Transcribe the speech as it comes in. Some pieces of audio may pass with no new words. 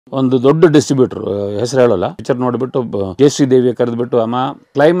ಒಂದು ದೊಡ್ಡ ಡಿಸ್ಟ್ರಿಬ್ಯೂಟರ್ ಹೆಸರು ಹೇಳೋಲ್ಲ ಪಿಕ್ಚರ್ ನೋಡಿಬಿಟ್ಟು ಜಯಶ್ರೀ ದೇವಿಯ ಕರೆದ್ಬಿಟ್ಟು ಅಮ್ಮ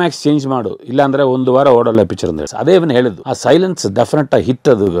ಕ್ಲೈಮ್ಯಾಕ್ಸ್ ಚೇಂಜ್ ಮಾಡು ಇಲ್ಲಾಂದ್ರೆ ಒಂದು ವಾರ ಓಡಲ್ಲ ಪಿಕ್ಚರ್ ಅಂತ ಅದೇ ಅವನು ಹೇಳಿದ್ದು ಆ ಸೈಲೆನ್ಸ್ ಡೆಫಿನೆಟ್ ಆಗಿ ಹಿಟ್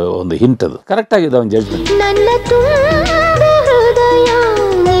ಅದು ಒಂದು ಹಿಂಟ್ ಅದು ಕರೆಕ್ಟ್ ಆಗಿದೆ ಅವನ ಜಡ್ಜ್ಮೆಂಟ್.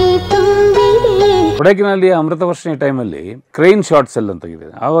 ಕೊಡಗಿನಲ್ಲಿ ಅಮೃತವರ್ಷಿಣಿ ಟೈಮಲ್ಲಿ ಕ್ರೈನ್ ಶಾಟ್ಸ್ ಎಲ್ಲ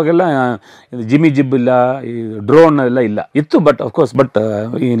ತೆಗೆದಿದೆ ಆವಾಗೆಲ್ಲ ಜಿಮ್ಮಿ ಜಿಬ್ ಇಲ್ಲ ಈ ಡ್ರೋನ್ ಎಲ್ಲ ಇಲ್ಲ ಇತ್ತು ಬಟ್ ಅಫ್ಕೋರ್ಸ್ ಬಟ್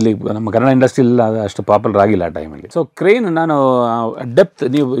ಇಲ್ಲಿ ನಮ್ಮ ಕನ್ನಡ ಇಂಡಸ್ಟ್ರಿ ಎಲ್ಲ ಅಷ್ಟು ಪಾಪ್ಯುಲರ್ ಆಗಿಲ್ಲ ಆ ಟೈಮಲ್ಲಿ. ಸೊ ಕ್ರೈನ್ ನಾನು ಡೆಪ್ತ್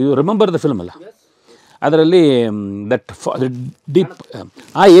ನೀವು ರಿಮೆಂಬರ್ ದ ಫಿಲ್ಮ್ ಅಲ್ಲ ಅದರಲ್ಲಿ ದಟ್ ಡೀಪ್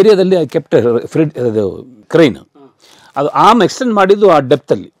ಆ ಏರಿಯಾದಲ್ಲಿ ಕೆಪ್ಟ್ ಫ್ರಿಡ್ ಅದು ಕ್ರೈನ್ ಅದು ಆಮ್ ಎಕ್ಸ್ಟೆಂಡ್ ಮಾಡಿದ್ದು ಆ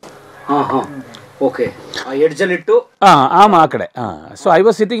ಡೆಪ್ತಲ್ಲಿ ಆಮ್ ಆ ಕಡೆ. So I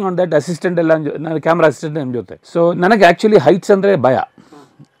was sitting on that assistant ಎಲ್ಲ ನಾನು ಕ್ಯಾಮ್ರಾ ಅಸಿಸ್ಟೆಂಟ್ ನಮ್ಮ ಜೊತೆ. ಸೊ ನನಗೆ ಆ್ಯಕ್ಚುಲಿ ಹೈಟ್ಸ್ ಅಂದರೆ ಭಯ.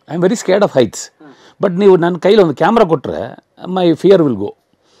 I am very scared of heights. But ನೀವು ನನ್ನ ಕೈಲಿ ಒಂದು ಕ್ಯಾಮ್ರಾ ಕೊಟ್ಟರೆ ಮೈ ಫಿಯರ್ ವಿಲ್ ಗೋ.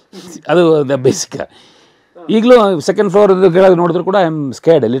 ಅದು ದ ಬೇಸಿಕ್. ಈಗಲೂ ಸೆಕೆಂಡ್ ಫ್ಲೋರ್ ಕೆಳಗೆ ನೋಡಿದ್ರು ಕೂಡ ಐ ಆಮ್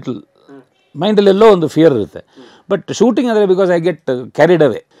ಸ್ಕೇರ್ಡ್ ಲಿಟಲ್. ಮೈಂಡಲ್ಲಿ ಎಲ್ಲೋ ಒಂದು ಫಿಯರ್ ಇರುತ್ತೆ. ಬಟ್ ಶೂಟಿಂಗ್ ಅಂದರೆ because I get carried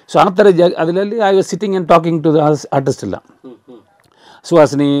away. So ಆ ಥರ ಅದರಲ್ಲಿ I was sitting and talking to the artist ಎಲ್ಲ.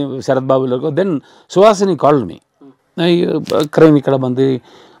 ಸುಹಾಸಿನಿ ಶರತ್ Babu then Suhasini called me crime ಈ ಕಡೆ ಬಂದು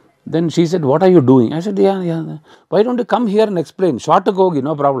then she said what are you doing? I said why don't you come here and explain ಶಾರ್ಟಿಗೆ ಹೋಗಿ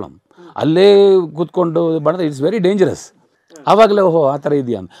no problem ಅಲ್ಲೇ ಕೂತ್ಕೊಂಡು ಮಾಡಿದ್ರೆ ಇಟ್ಸ್ ವೆರಿ ಡೇಂಜರಸ್. ಆವಾಗಲೇ ಓಹೋ ಆ ಥರ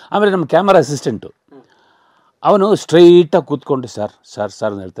ಇದೆಯಾ. ಆಮೇಲೆ ನಮ್ಮ ಕ್ಯಾಮರಾ ಅಸಿಸ್ಟೆಂಟು ಅವನು ಸ್ಟ್ರೈಟಾಗಿ ಕೂತ್ಕೊಂಡು ಸರ್ ಸರ್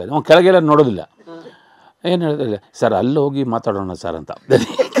ಸರ್ ಅಂತ ಹೇಳ್ತಾಯಿದ್ದೆ. ಅವ್ನು ಕೆಳಗೆಲ್ಲ ನೋಡೋದಿಲ್ಲ. ಏನು ಹೇಳ್ತಿಲ್ಲ ಸರ್ ಅಲ್ಲಿ ಹೋಗಿ ಮಾತಾಡೋಣ ಸರ್ ಅಂತ.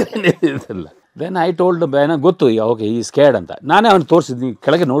 ದೆನ್ ಐ ಟೋಲ್ಡ್ ನನಗೆ ಗೊತ್ತು ಓಕೆ ಈ ಸ್ಕೇರ್ಡ್ ಅಂತ. ನಾನೇ ಅವ್ನು ತೋರಿಸಿದ್ನಿ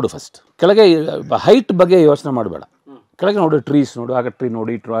ಕೆಳಗೆ ನೋಡು ಫಸ್ಟ್. ಕೆಳಗೆ ಹೈಟ್ ಬಗ್ಗೆ ಯೋಚನೆ ಮಾಡಬೇಡ. ಕೆಳಗೆ ನೋಡು ಟ್ರೀಸ್ ನೋಡು ಆಗ ಟ್ರೀ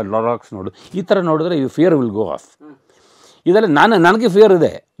ನೋಡಿ ಲಾರಾಕ್ಸ್ ನೋಡು ಈ ಥರ ನೋಡಿದ್ರೆ you fear will go of. ಇದೆಲ್ಲ ನನಗೆ ಫಿಯರ್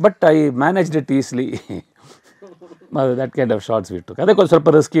ಇದೆ but I managed it easily. That kind of shorts ಬಿಟ್ಟು ಅದಕ್ಕೊಂದು ಸ್ವಲ್ಪ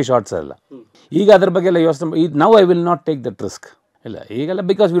ರಿಸ್ಕಿ ಶಾರ್ಟ್ಸ್ ಅಲ್ಲ. ಈಗ ಅದ್ರ ಬಗ್ಗೆ ಎಲ್ಲ ಯೋಚನೆ now I will not take that risk. ಇಲ್ಲ ಈಗೆಲ್ಲ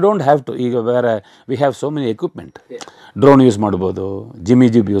because we don't have to. ಈಗ ಬೇರೆ we have so many equipment. Drone use ಮಾಡ್ಬೋದು, ಜಿಮ್ಮಿ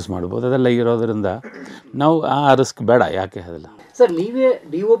ಜಿಬ್ ಯೂಸ್ ಮಾಡ್ಬೋದು. ಅದೆಲ್ಲ ಇರೋದ್ರಿಂದ ನಾವು ಆ ರಿಸ್ಕ್ ಬೇಡ. ಯಾಕೆ ಅದೆಲ್ಲ ಸರ್ ನೀವೇ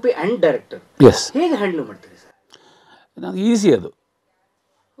DOP ಆ್ಯಂಡ್ ಡೈರೆಕ್ಟರ್. ಎಸ್ ಹೇಗೆ ಹ್ಯಾಂಡಲ್ ಮಾಡ್ತೀರಿ ಸರ್? ನನಗೆ ಈಸಿ ಅದು.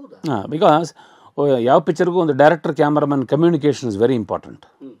 ಹಾಂ ಬಿಕಾಸ್ ಯಾವ ಪಿಕ್ಚರ್ಗೂ ಒಂದು director cameraman communication is very important.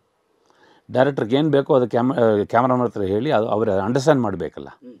 ಡೈರೆಕ್ಟರ್ಗೆ ಏನು ಬೇಕೋ ಅದು ಕ್ಯಾಮ್ರಾಮನ್ ಹತ್ರ ಹೇಳಿ ಅದು ಅವರು ಅಂಡರ್ಸ್ಟ್ಯಾಂಡ್ ಮಾಡಬೇಕಲ್ಲ.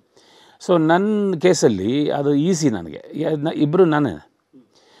 ಸೊ ನನ್ನ ಕೇಸಲ್ಲಿ ಅದು ಈಸಿ ನನಗೆ. ಇಬ್ಬರು ನಾನೇ.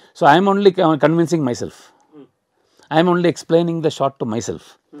 So I am only convincing myself. I am only explaining the short to myself.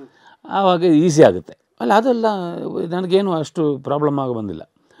 ಆವಾಗ ಈಸಿ ಆಗುತ್ತೆ. ಅಲ್ಲ ಅದೆಲ್ಲ ನನಗೇನು ಅಷ್ಟು ಪ್ರಾಬ್ಲಮ್ ಆಗಿ ಬಂದಿಲ್ಲ.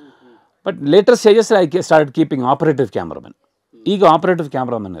 But later stages I start keeping operative cameraman. ಈಗ ಆಪರೇಟಿವ್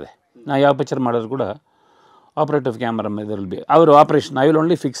ಕ್ಯಾಮ್ರಾಮನ್ ಇದೆ. ನಾ ಯಾವ ಪಿಕ್ಚರ್ ಮಾಡೋದು ಕೂಡ ಆಪರೇಟಿವ್ ಕ್ಯಾಮ್ರಾಮನ್ ಇದರಲ್ಲಿ ಅವರು operation I will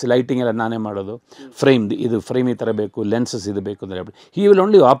only fix lighting ಎಲ್ಲ ನಾನೇ ಮಾಡೋದು. ಫ್ರೇಮ್ ಇದು ಫ್ರೇಮ್ ಈ ಥರ ಬೇಕು, ಲೆನ್ಸಸ್ ಇದು ಬೇಕು ಅಂದರೆ ಹಿ ವಿಲ್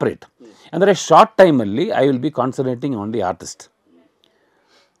ಓನ್ಲಿ ಆಪ್ರೇಟ್. ಅಂದರೆ ಶಾರ್ಟ್ ಟೈಮಲ್ಲಿ I will be concentrating on the artist.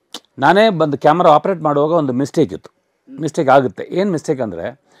 ನಾನೇ ಬಂದು ಕ್ಯಾಮ್ರಾ ಆಪ್ರೇಟ್ ಮಾಡುವಾಗ ಒಂದು ಮಿಸ್ಟೇಕ್ ಇತ್ತು. ಮಿಸ್ಟೇಕ್ ಆಗುತ್ತೆ. ಏನು ಮಿಸ್ಟೇಕ್ ಅಂದರೆ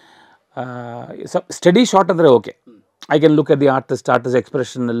ಸ್ಟಡಿ ಶಾರ್ಟ್ ಅಂದರೆ okay I can look at the artist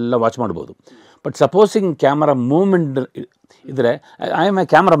expression ಎಲ್ಲ ವಾಚ್ ಮಾಡ್ಬೋದು. ಬಟ್ ಸಪೋಸಿಂಗ್ ಕ್ಯಾಮ್ರಾ ಮೂವ್ಮೆಂಟ್ ಇದ್ದರೆ I am A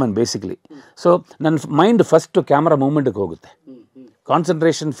cameraman basically. So ನನ್ನ ಮೈಂಡ್ ಫಸ್ಟು ಕ್ಯಾಮ್ರಾ ಮೂವ್ಮೆಂಟಿಗೆ ಹೋಗುತ್ತೆ.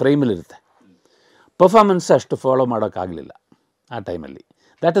 ಕಾನ್ಸಂಟ್ರೇಷನ್ ಫ್ರೇಮಲ್ಲಿರುತ್ತೆ. ಪರ್ಫಾರ್ಮೆನ್ಸ್ ಅಷ್ಟು ಫಾಲೋ ಮಾಡೋಕ್ಕಾಗಲಿಲ್ಲ ಆ ಟೈಮಲ್ಲಿ.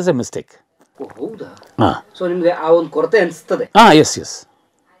 That is A mistake. ಹಾಂ. ಸೊ ನಿಮಗೆ ಆ ಒಂದು ಕೊರತೆ ಅನಿಸ್ತದೆ. ಹಾಂ ಎಸ್ ಎಸ್.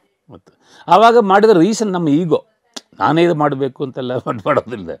 ಮತ್ತು ಆವಾಗ ಮಾಡಿದ ರೀಸನ್ ನಮ್ಮ ಈಗೋ ನಾನೇ ಇದು ಮಾಡಬೇಕು ಅಂತೆಲ್ಲ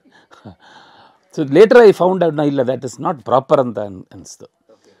ಮಾಡೋದಿಲ್ಲ. So later I found out ಇಲ್ಲ ದ್ಯಾಟ್ ಇಸ್ ನಾಟ್ ಪ್ರಾಪರ್ ಅಂತ ಅನಿಸ್ತು.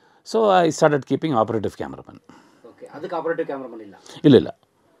 So I started keeping operative cameraman. ಅದಕ್ಕೆ ಆಪರೇಟಿವ್ ಕ್ಯಾಮ್ರಾಮನ್ ಇಲ್ಲ. ಇಲ್ಲ.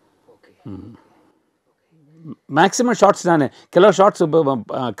 ಮ್ಯಾಕ್ಸಿಮಮ್ ಶಾರ್ಟ್ಸ್ ನಾನೇ. ಕೆಲವು ಶಾರ್ಟ್ಸ್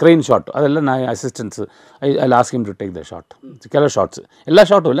ಕ್ರೈನ್ ಶಾರ್ಟ್ ಅದೆಲ್ಲ ನಾ assistants I ask him to take the short. ಕೆಲವು ಶಾರ್ಟ್ಸ್ ಎಲ್ಲ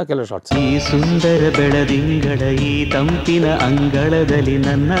ಶಾರ್ಟು ಇಲ್ಲ ಕೆಲವು ಶಾರ್ಟ್ಸ್. ಈ ಸುಂದರ ಬೆಳದಿಂಗಳ ಈ ತಂಪಿನ ಅಂಗಳದಲ್ಲಿ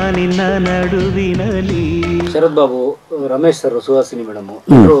ನನ್ನ ನಿನ್ನ ನಡುವಿನಲ್ಲಿ. ಶರತ್ ಬಾಬು, ರಮೇಶ್ ಸರ್, ಸುಹಾಸಿನಿ ಮೇಡಮ್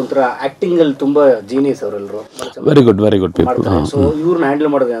ಇವರು ಒಂಥರ ಆಕ್ಟಿಂಗ್ ಅಲ್ಲಿ ತುಂಬಾ ಜೀನಿಯಸ್ ಅವರೆಲ್ಲರೂ. Very good people. ಸೊ ಇವ್ರನ್ನ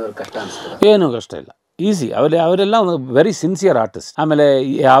ಹ್ಯಾಂಡಲ್ ಮಾಡೋದು ಏನಾದ್ರು ಕಷ್ಟ ಅನಿಸ್ತದೆ? ಏನೂ ಕಷ್ಟ ಇಲ್ಲ. ಈಸಿ. ಅವರೆಲ್ಲ ಒಂದು ವೆರಿ ಸಿನ್ಸಿಯರ್ ಆರ್ಟಿಸ್ಟ್. ಆಮೇಲೆ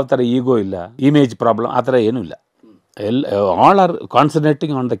ಯಾವ ಥರ ಈಗೋ ಇಲ್ಲ, ಇಮೇಜ್ ಪ್ರಾಬ್ಲಮ್ ಆ ಥರ ಏನೂ ಇಲ್ಲ. All are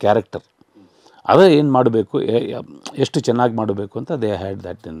concentrating on the character. ಅದೇ ಏನು ಮಾಡಬೇಕು, ಎಷ್ಟು ಚೆನ್ನಾಗಿ ಮಾಡಬೇಕು ಅಂತ they had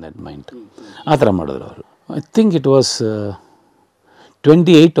that in that mind. ಆ ಥರ ಮಾಡಿದ್ರು ಅವರು. I think it was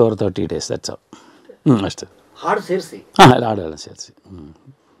 28 or 30 days. That's all. ಅಷ್ಟೇ. ಹಾಡು ಸೇರಿಸಿ? ಹಾಂ ಹಾಡೆಲ್ಲ ಸೇರಿಸಿ.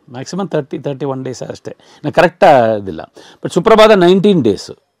 ಮ್ಯಾಕ್ಸಿಮಮ್ 30-31 days ಅಷ್ಟೇ. ನಾನು ಕರೆಕ್ಟ್ ಇದಿಲ್ಲ. ಬಟ್ ಸುಪ್ರಭಾತ 19 days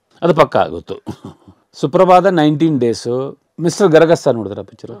ಅದು ಪಕ್ಕ ಗೊತ್ತು. ಸುಪ್ರಭಾತ 19 days. ಮಿಸ್ಟರ್ ಗರಗಸ್ತ ನೋಡಿದ್ರ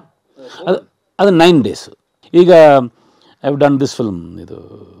ಪಿಕ್ಚರು? ಅದು 9 days. ಈಗ I have done this film, ಇದು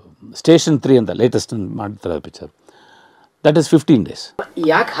ಸ್ಟೇಷನ್ 3 ಅಂತ ಲೇಟೆಸ್ಟ್ ಮಾಡ್ತಾರೆ ಪಿಕ್ಚರ್. That is 15 days.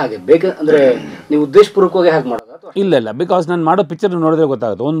 ಯಾಕೆ ಹಾಗೆ ಬೇಗ ಅಂದರೆ ನೀವು ಉದ್ದೇಶಪೂರ್ವಕವಾಗಿ ಹಾಗೆ ಮಾಡೋದು? ಇಲ್ಲ ಇಲ್ಲ, ಬಿಕಾಸ್ ನಾನು ಮಾಡೋ ಪಿಕ್ಚರ್ ನೋಡಿದ್ರೆ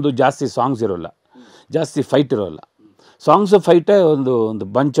ಗೊತ್ತಾಗುತ್ತೆ. ಒಂದು ಜಾಸ್ತಿ ಸಾಂಗ್ಸ್ ಇರೋಲ್ಲ, ಜಾಸ್ತಿ ಫೈಟ್ ಇರೋಲ್ಲ. ಸಾಂಗ್ಸು ಫೈಟೇ ಒಂದು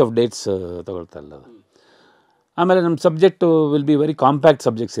ಬಂಚ್ ಆಫ್ ಡೇಟ್ಸ್ ತೊಗೊಳ್ತಾ ಇಲ್ಲ ಅದು. ಆಮೇಲೆ ನಮ್ಮ subject will be very compact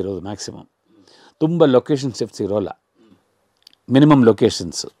subjects ಇರೋದು ಮ್ಯಾಕ್ಸಿಮಮ್. ತುಂಬ ಲೊಕೇಶನ್ ಶಿಫ್ಟ್ಸ್ ಇರೋಲ್ಲ, ಮಿನಿಮಮ್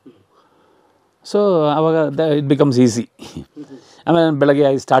ಲೊಕೇಶನ್ಸು. ಸೊ ಆವಾಗ ಇಟ್ ಬಿಕಮ್ಸ್ ಈಸಿ. ಆಮೇಲೆ ಬೆಳಗ್ಗೆ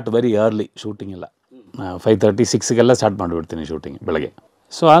I start very early shooting ಎಲ್ಲ. 5:30, 6ಗೆಲ್ಲ ಸ್ಟಾರ್ಟ್ ಮಾಡಿಬಿಡ್ತೀನಿ ಶೂಟಿಂಗ್ ಬೆಳಗ್ಗೆ.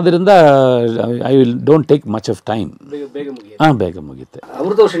 ಸೊ ಆದ್ದರಿಂದ I will don't take much of time. ಬೇಗ ಮುಗಿಯುತ್ತೆ.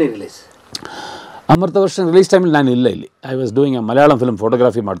 ಅಮೃತವರ್ಷಿಣಿ ರಿಲೀಸ್ ಟೈಮಲ್ಲಿ ನಾನು ಇಲ್ಲ ಇಲ್ಲಿ. I was doing A Malayalam film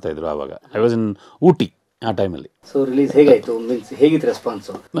photography ಮಾಡ್ತಾಯಿದ್ರು ಆವಾಗ. ಐ ವಾಸ್ ಇನ್ ಊಟಿ ಆ ಟೈಮಲ್ಲಿ. ಸೊ ರಿಲೀಸ್ ಹೇಗಾಯಿತು, ಮೀನ್ಸ್ ಹೇಗಿತ್ತು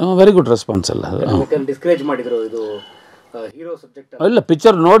ರೆಸ್ಪಾನ್ಸು? ವೆರಿ ಗುಡ್ ರೆಸ್ಪಾನ್ಸ್ ಅಲ್ಲ. ಡಿಸ್ಕರೇಜ್ ಮಾಡಿದ್ರು ಇದು ಹೀರೋ ಸಬ್ಜೆಕ್ಟ್? ಇಲ್ಲ,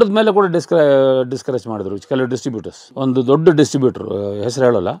 ಪಿಕ್ಚರ್ ನೋಡಿದ ಮೇಲೆ ಕೂಡ ಡಿಸ್ಕರೇಜ್ ಮಾಡಿದ್ರು ಕೆಲವು ಡಿಸ್ಟ್ರಿಬ್ಯೂಟರ್ಸ್. ಒಂದು ದೊಡ್ಡ ಡಿಸ್ಟ್ರಿಬ್ಯೂಟರ್, ಹೆಸರು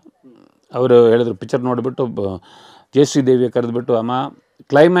ಹೇಳೋಲ್ಲ, ಅವರು ಹೇಳಿದ್ರು ಪಿಕ್ಚರ್ ನೋಡಿಬಿಟ್ಟು ಜಯಶ್ರೀ ದೇವಿಯ ಕರೆದುಬಿಟ್ಟು, ಅಮ್ಮ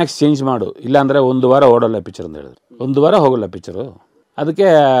ಕ್ಲೈಮ್ಯಾಕ್ಸ್ ಚೇಂಜ್ ಮಾಡು, ಇಲ್ಲಾಂದರೆ 1 ವಾರ ಓಡೋಲ್ಲ ಪಿಕ್ಚರ್ ಅಂತ ಹೇಳಿದ್ರು. 1 ವಾರ ಹೋಗೋಲ್ಲ ಪಿಕ್ಚರು. ಅದಕ್ಕೆ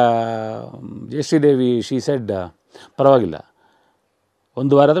ಜಯಶ್ರೀ ದೇವಿ ಶಿ ಸೆಡ್, ಪರವಾಗಿಲ್ಲ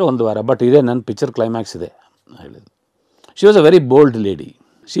 1 ವಾರ ಆದರೆ 1 ವಾರ, ಬಟ್ ಇದೆ ನನ್ನ ಪಿಕ್ಚರ್ ಕ್ಲೈಮ್ಯಾಕ್ಸ್ ಇದೆ ಹೇಳಿದ್ರು. She was a very bold lady.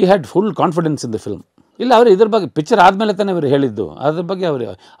 She had full confidence in the film. ಇಲ್ಲ, ಅವರು ಇದ್ರ ಬಗ್ಗೆ ಪಿಕ್ಚರ್ ಆದಮೇಲೆ ತಾನೇ ಅವರು ಹೇಳಿದ್ದು. ಅದ್ರ ಬಗ್ಗೆ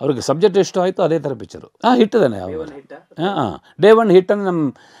ಅವ್ರಿಗೆ ಸಬ್ಜೆಕ್ಟ್ ಎಷ್ಟು ಆಯಿತು ಅದೇ ಥರ ಪಿಕ್ಚರು. ಹಿಟ್ಟಿದ್ದಾನೆ ಅವರು. ಡೇ 1 ಹಿಟ್ ಅಂದರೆ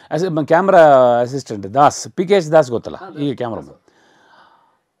ನಮ್ಮ camera assistant Das, PKS Das ಗೊತ್ತಲ್ಲ, ಈಗ ಕ್ಯಾಮ್ರಾ.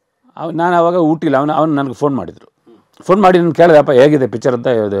 ನಾನು ಆವಾಗ ಊಟಿಲ್ಲ, ಅವನು ನನಗೆ ಫೋನ್ ಮಾಡಿದರು. ಫೋನ್ ಮಾಡಿ ನಾನು ಕೇಳಿದೆಪ್ಪ ಹೇಗಿದೆ ಪಿಕ್ಚರ್ ಅಂತ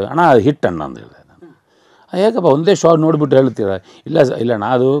ಹೇಳಿದೆ. ಅಣ್ಣ ಅದು ಹಿಟ್ ಅಣ್ಣ ಅಂತ ಹೇಳಿದೆ. ಹೇಗಪ್ಪ ಒಂದೇ ಶೋ ನೋಡಿಬಿಟ್ಟು ಹೇಳ್ತೀರ? ಇಲ್ಲಣ್ಣ,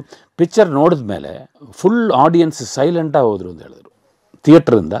 ಅದು ಪಿಕ್ಚರ್ ನೋಡಿದ ಮೇಲೆ ಫುಲ್ ಆಡಿಯನ್ಸ್ ಸೈಲೆಂಟಾಗಿ ಹೋದರು ಅಂತ ಹೇಳಿದ್ರು.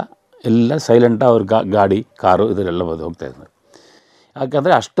 ಥಿಯೇಟ್ರಿಂದ ಎಲ್ಲ ಸೈಲೆಂಟಾಗಿ ಅವ್ರ ಗಾಡಿ, ಕಾರು ಇದರೆಲ್ಲ ಹೋಗ್ತಾ ಇದ್ದಾರೆ.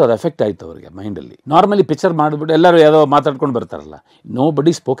 ಯಾಕಂದರೆ ಅಷ್ಟು ಅದು ಎಫೆಕ್ಟ್ ಆಯಿತು ಅವ್ರಿಗೆ ಮೈಂಡಲ್ಲಿ. ನಾರ್ಮಲಿ ಪಿಕ್ಚರ್ ಮಾಡಿಬಿಟ್ಟು ಎಲ್ಲರೂ ಯಾವುದೋ ಮಾತಾಡ್ಕೊಂಡು ಬರ್ತಾರಲ್ಲ, ನೋ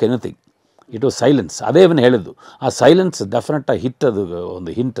ಬಡಿ spoke anything, it was silence. ಅದೇ ಅವನು ಹೇಳಿದ್ದು, ಆ ಸೈಲೆನ್ಸ್ ಡೆಫಿನೆಟಾಗಿ ಹಿಟ್, ಅದು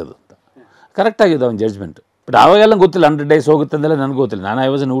ಒಂದು ಹಿಂಟ್ ಅದು ಅಂತ. ಕರೆಕ್ಟಾಗಿದೆ ಅವನ ಜಡ್ಜ್ಮೆಂಟ್. ಬಟ್ ಆವಾಗೆಲ್ಲ ಗೊತ್ತಿಲ್ಲ, 100 days ಹೋಗುತ್ತೆ ಅಂದೆಲ್ಲ ನನಗೆ ಗೊತ್ತಿಲ್ಲ. ನಾನು I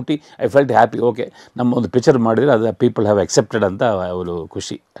was in Ooty, I felt happy. Okay, ನಮ್ಮ ಒಂದು ಪಿಕ್ಚರ್ ಮಾಡಿದರೆ ಅದು ಪೀಪಲ್ ಹ್ಯಾವ್ ಎಕ್ಸೆಪ್ಟೆಡ್ ಅಂತ ಅವರು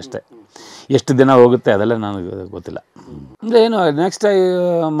ಖುಷಿ ಅಷ್ಟೇ. ಎಷ್ಟು ದಿನ ಹೋಗುತ್ತೆ ಅದೆಲ್ಲ ನನಗೆ ಗೊತ್ತಿಲ್ಲ. ಅಂದರೆ ಏನು, ನೆಕ್ಸ್ಟ್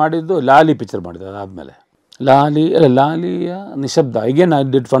ಮಾಡಿದ್ದು ಲಾಲಿ ಪಿಕ್ಚರ್ ಮಾಡಿದ್ದು. ಅದಾದಮೇಲೆ ಲಾಲಿಯ ನಿಶಬ್ದ, again I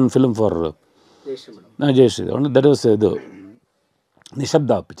did one film for Jayashree. That was ಇದು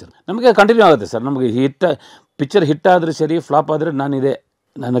ನಿಶಬ್ದ ಪಿಕ್ಚರ್. ನಮಗೆ ಕಂಟಿನ್ಯೂ ಆಗುತ್ತೆ ಸರ್. ನಮಗೆ ಪಿಕ್ಚರ್ ಹಿಟ್ಟಾದರೂ ಸರಿ, ಫ್ಲಾಪ್ ಆದರೆ ನಾನಿದೆ,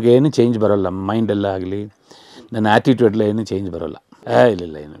 ನನಗೇನು ಚೇಂಜ್ ಬರೋಲ್ಲ. ಮೈಂಡೆಲ್ಲ ಆಗಲಿ, ನನ್ನ ಆ್ಯಟಿಟ್ಯೂಡ್ಲ ಏನು ಚೇಂಜ್ ಬರೋಲ್ಲ.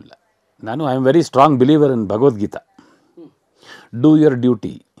 ಇಲ್ಲ ಏನಿಲ್ಲ. ನಾನು I am very strong believer in Bhagavad Gita. Do your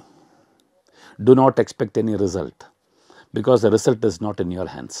duty, do not expect any result, because the result is not in your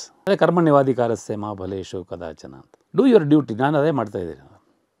hands. ಅದೇ ಕರ್ಮಣ್ಯವಾಧಿಕಾರಸ್ಯ ಮಾ ಫಲೇಶು ಕದಾಚನ ಅಂತ. Do your duty. ನಾನು ಅದೇ ಮಾಡ್ತಾಯಿದ್ದೀನಿ.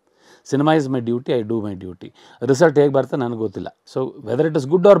 Cinema is my duty, I do my duty. Result ಹೇಗೆ ಬರ್ತದೆ ನನಗೆ ಗೊತ್ತಿಲ್ಲ. So whether it is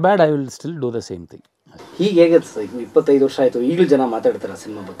good R bad, I will still do the same thing. ಹೀಗೆ ಹೇಗೆ 25 ವರ್ಷ ಆಯಿತು, ಈಗಲೂ ಜನ ಮಾತಾಡ್ತಾರೆ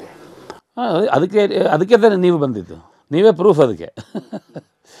ಸಿನಿಮಾ ಬಗ್ಗೆ. ಅದಕ್ಕೆ ತಾನೇ ನೀವು ಬಂದಿದ್ದು, ನೀವೇ ಪ್ರೂಫ್ ಅದಕ್ಕೆ.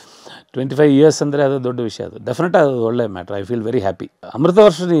 25 years ಅಂದರೆ ಅದು ದೊಡ್ಡ ವಿಷಯ. ಅದು ಡೆಫಿನೆಟ್, ಅದು ಒಳ್ಳೆ matter. I feel very happy.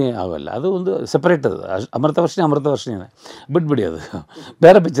 Amritavarshini ಆಗಲ್ಲ, ಅದು ಒಂದು ಸಪ್ರೇಟ್. ಅದು ಅಮೃತವರ್ಷಿಣಿನೇ ಬಿಟ್ಬಿಡಿ, ಅದು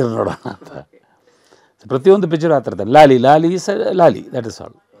ಬೇರೆ ಪಿಕ್ಚರ್ ನೋಡೋಣ ಅಂತ. ಪ್ರತಿಯೊಂದು ಪಿಕ್ಚರ್ ಆ ಥರದ. ಲಾಲಿ ಲಾಲಿ ದ್ಯಾಟ್ ಇಸ್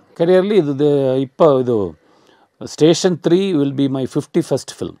ಆಲ್. ಕೆರಿಯರ್ಲಿ ಇದು station 3 will be my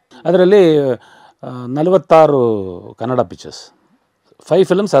 51st film. ಅದರಲ್ಲಿ 46 Kannada pictures, 5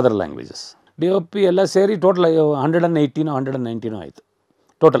 films other languages. DOP ಎಲ್ಲ ಸೇರಿ ಟೋಟಲ್ 118 119 ಆಯಿತು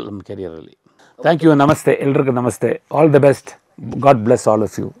ಟೋಟಲ್ ನಮ್ಮ ಕೆರಿಯರಲ್ಲಿ. Thank you. ನಮಸ್ತೆ ಎಲ್ರಿಗೂ. ನಮಸ್ತೆ. All the best. God bless all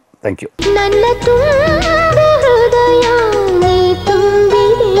of you. Thank you.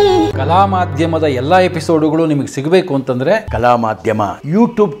 ಕಲಾ ಮಾಧ್ಯಮದ ಎಲ್ಲ ಎಪಿಸೋಡುಗಳು ನಿಮಗೆ ಸಿಗಬೇಕು ಅಂತಂದ್ರೆ ಕಲಾ ಮಾಧ್ಯಮ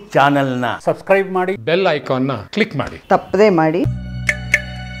ಯೂಟ್ಯೂಬ್ ಚಾನೆಲ್ನ ಸಬ್ಸ್ಕ್ರೈಬ್ ಮಾಡಿ, ಬೆಲ್ ಐಕಾನ್ನ ಕ್ಲಿಕ್ ಮಾಡಿ, ತಪ್ಪದೇ ಮಾಡಿ.